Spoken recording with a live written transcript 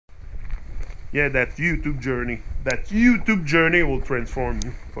Yeah, that YouTube journey. That YouTube journey will transform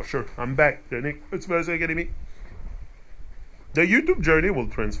you, for sure. I'm back, Nick. It's Academy. The YouTube journey will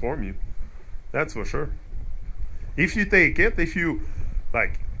transform you. That's for sure. If you take it, if you,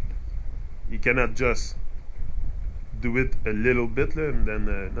 like, you cannot just do it a little bit, and then,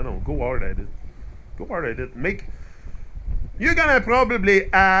 no, go hard at it. Go hard at it. You're gonna probably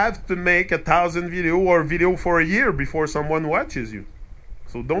have to make 1,000 video for a year before someone watches you.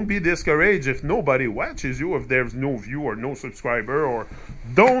 So don't be discouraged if nobody watches you, if there's no view or no subscriber, or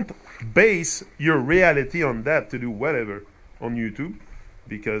don't base your reality on that to do whatever on YouTube,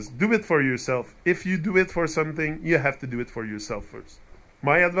 because do it for yourself. If you do it for something, you have to do it for yourself first.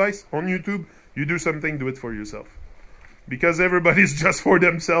 My advice on YouTube, you do something, do it for yourself. Because everybody's just for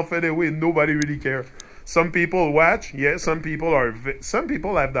themselves anyway, nobody really cares. Some people watch, yeah, some people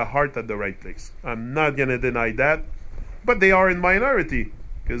have the heart at the right place. I'm not gonna deny that, but they are in minority,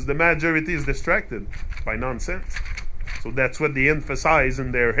 because the majority is distracted by nonsense. So that's what they emphasize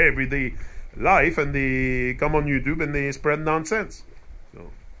in their everyday life, and they come on YouTube and they spread nonsense.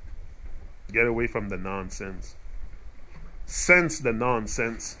 So get away from the nonsense. Sense the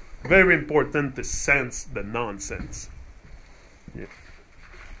nonsense. Very important to sense the nonsense. Yeah.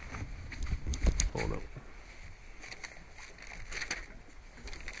 Hold on.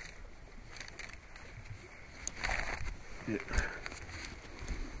 Yeah.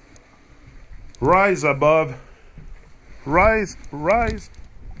 Rise above. Rise.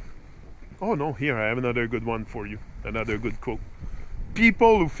 Oh no, here I have another good one for you. Another good quote.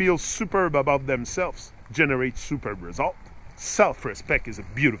 People who feel superb about themselves generate superb results. Self-respect is a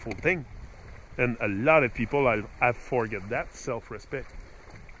beautiful thing. And a lot of people have forget that, self-respect.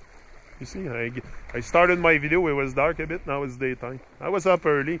 You see, I started my video, it was dark a bit, now it's daytime. I was up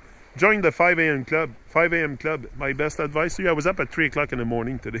early, joined the 5 a.m. club. 5 a.m. club, my best advice to you, I was up at 3 o'clock in the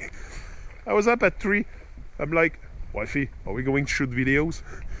morning today. I was up at 3, I'm like, wifey, are we going to shoot videos?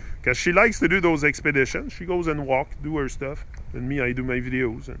 Because she likes to do those expeditions. She goes and walk, do her stuff. And me, I do my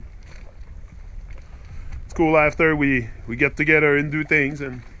videos. And it's cool after we get together and do things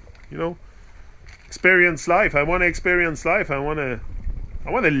and, you know, experience life. I want to experience life. I want to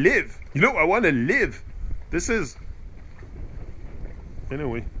live. You know, I want to live. This is,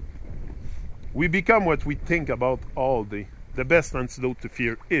 anyway, we become what we think about all day. The best antidote to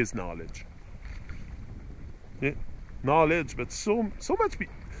fear is knowledge. Yeah, knowledge, but so much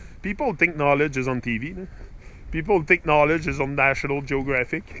people think knowledge is on TV. No? People think knowledge is on National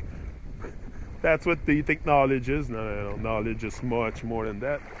Geographic. That's what they think knowledge is. No, knowledge is much more than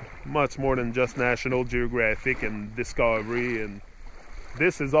that. Much more than just National Geographic and Discovery. And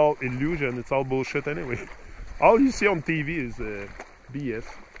this is all illusion. It's all bullshit anyway. All you see on TV is BS.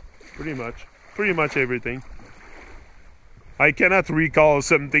 Pretty much everything. I cannot recall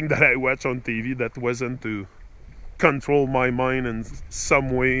something that I watched on TV that wasn't to control my mind in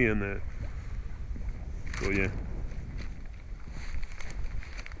some way, and so yeah.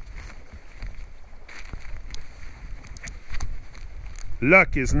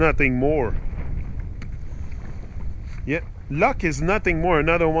 Luck is nothing more. Yeah, luck is nothing more.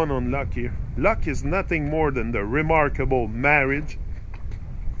 Another one on luck here. Luck is nothing more than the remarkable marriage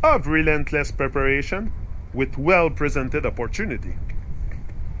of relentless preparation with well-presented opportunity.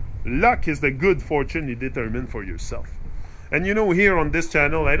 Luck is the good fortune you determine for yourself. And you know, here on this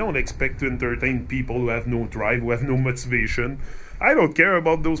channel, I don't expect to entertain people who have no drive, who have no motivation. I don't care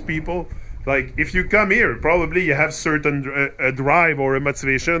about those people. Like, if you come here, probably you have certain a drive or a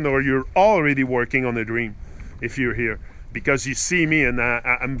motivation, or you're already working on a dream if you're here. Because you see me and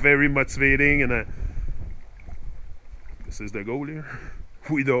I'm very motivating, and this is the goal here.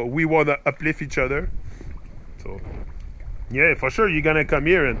 We want to uplift each other. So yeah, for sure you're gonna come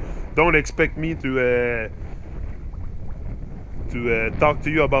here, and don't expect me to talk to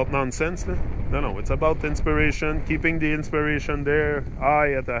you about nonsense. No, it's about inspiration, keeping the inspiration there,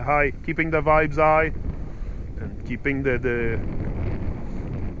 high at a high, keeping the vibes high, and keeping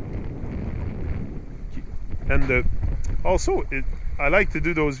also I like to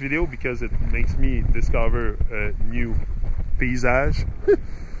do those videos because it makes me discover a new paysage.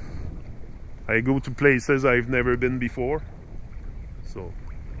 I go to places I've never been before. So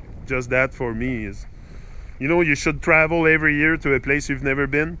just that for me is, you know, you should travel every year to a place you've never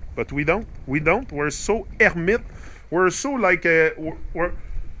been, but we don't. We're so hermit. We're so like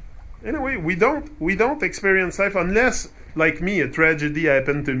anyway, we don't experience life unless, like me, a tragedy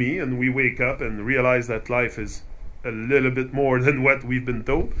happened to me and we wake up and realize that life is a little bit more than what we've been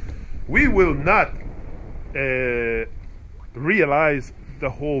told. We will not realize the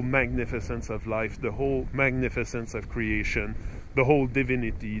whole magnificence of life, the whole magnificence of creation, the whole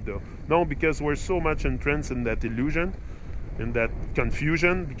divinity, though. No, because we're so much entranced in that illusion, in that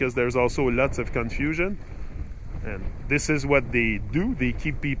confusion, because there's also lots of confusion. And this is what they do. They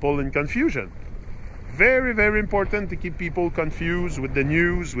keep people in confusion. Very, very important to keep people confused with the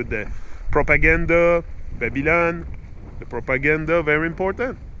news, with the propaganda, Babylon, the propaganda, very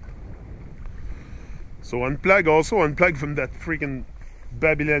important. So unplug from that freaking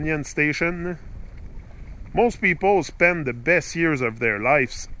Babylonian station. Most people spend the best years of their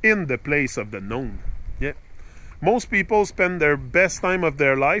lives in the place of the known. Yeah. Most people spend their best time of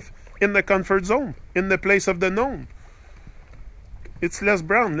their life in the comfort zone, in the place of the known. It's Les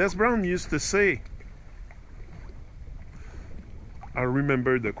Brown. Les Brown used to say, I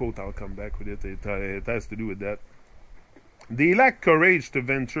remember the quote, I'll come back with it. It has to do with that. They lack courage to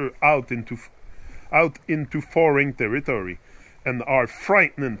venture out into foreign territory and are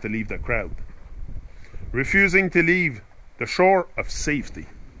frightened to leave the crowd, refusing to leave the shore of safety.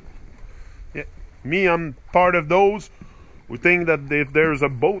 Yeah. Me, I'm part of those who think that if there's a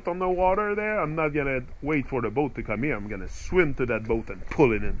boat on the water there, I'm not going to wait for the boat to come here. I'm going to swim to that boat and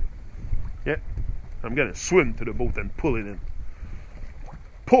pull it in. Yeah. I'm going to swim to the boat and pull it in.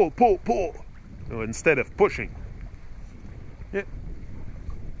 Pull, pull, pull. Instead of pushing. Yeah.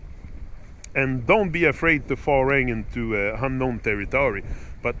 And don't be afraid to foraying into unknown territory.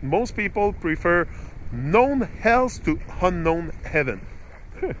 But most people prefer known hells to unknown heaven.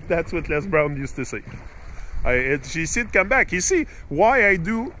 That's what Les Brown used to say. You see it come back. You see why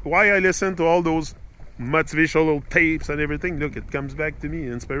I listen to all those motivational tapes and everything. Look, it comes back to me.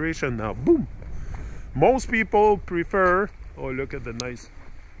 Inspiration now. Boom. Most people prefer, oh, look at the nice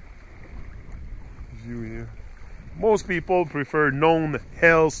view here. Most people prefer known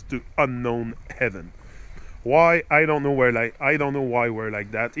hells to unknown heaven. Why? I don't know why we're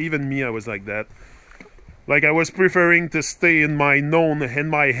like that. Even me, I was like that. Like I was preferring to stay in my known, in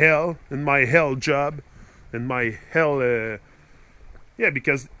my hell job, in my hell. Yeah,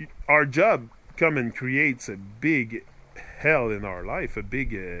 because our job come and creates a big hell in our life. A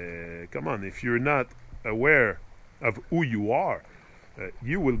big. Come on, if you're not aware of who you are,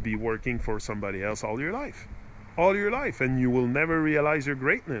 you will be working for somebody else all your life. All your life, and you will never realize your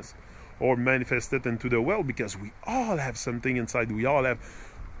greatness or manifest it into the world, because we all have something inside. We all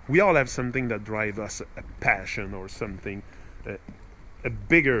have something that drives us, a passion or something, a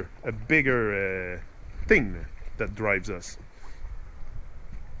bigger thing that drives us.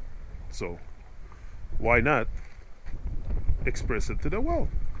 So why not express it to the world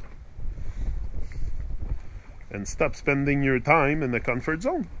and stop spending your time in the comfort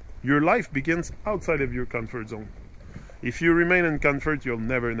zone? Your life begins outside of your comfort zone. If you remain in comfort, you'll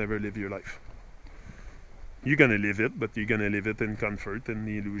never live your life. You're going to live it, but you're going to live it in comfort and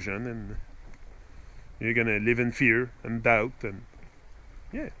the illusion, and you're going to live in fear and doubt. And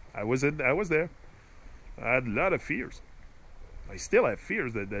yeah, I was there. I had a lot of fears. I still have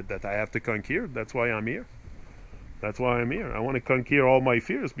fears that I have to conquer. That's why I'm here. That's why I'm here. I want to conquer all my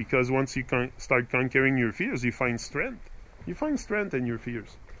fears, because once you start conquering your fears, you find strength. You find strength in your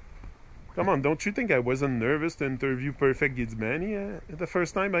fears. Come on, don't you think I wasn't nervous to interview Perfect Gizmani the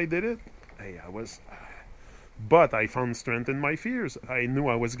first time I did it? Hey, I was. But I found strength in my fears. I knew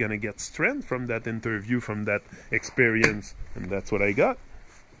I was going to get strength from that interview, from that experience. And that's what I got.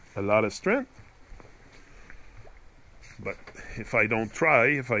 A lot of strength. But if I don't try,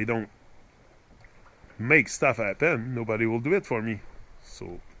 if I don't make stuff happen, nobody will do it for me.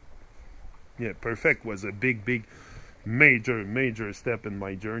 So, yeah, Perfect was a big major step in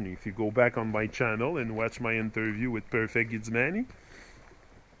my journey. If you go back on my channel and watch my interview with Perfect Gizmani,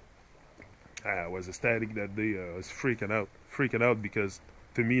 I was ecstatic that day. I was freaking out because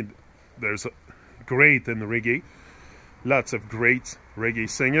to me there's great in reggae, lots of great reggae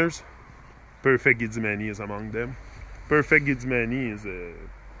singers. Perfect Gizmani is among them. Perfect Gizmani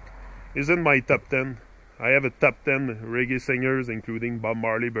is in my top 10. I have a top 10 reggae singers, including Bob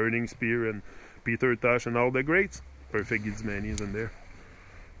Marley, Burning Spear, and Peter Tosh, and all the greats. Perfect Gizmani is in there.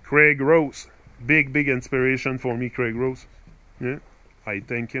 Craig Rose, big inspiration for me. Craig Rose, yeah, I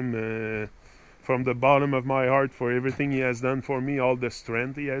thank him from the bottom of my heart for everything he has done for me, all the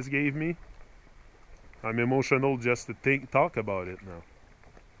strength he has gave me. I'm emotional just to talk about it now,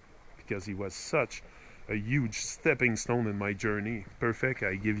 because he was such a huge stepping stone in my journey. Perfect,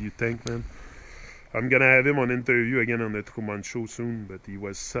 I give you thanks, man. I'm gonna have him on interview again on the Truman Show soon, but he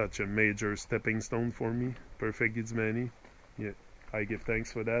was such a major stepping stone for me. Perfect Gizmani. Yeah, I give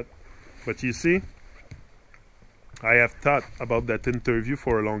thanks for that. But you see, I have thought about that interview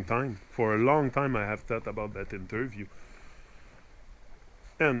for a long time. For a long time I have thought about that interview.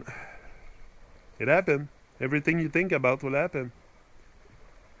 And it happened. Everything you think about will happen.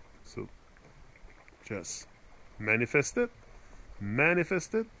 So just manifest it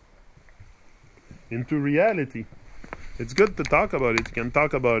into reality. It's good to talk about it. You can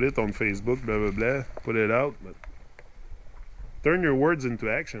talk about it on Facebook, blah, blah, blah, put it out, but turn your words into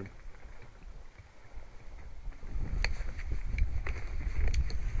action.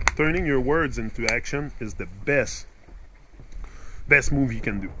 Turning your words into action is the best move you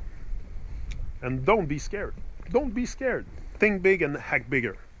can do. And don't be scared. Don't be scared. Think big and hack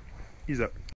bigger. Ease up.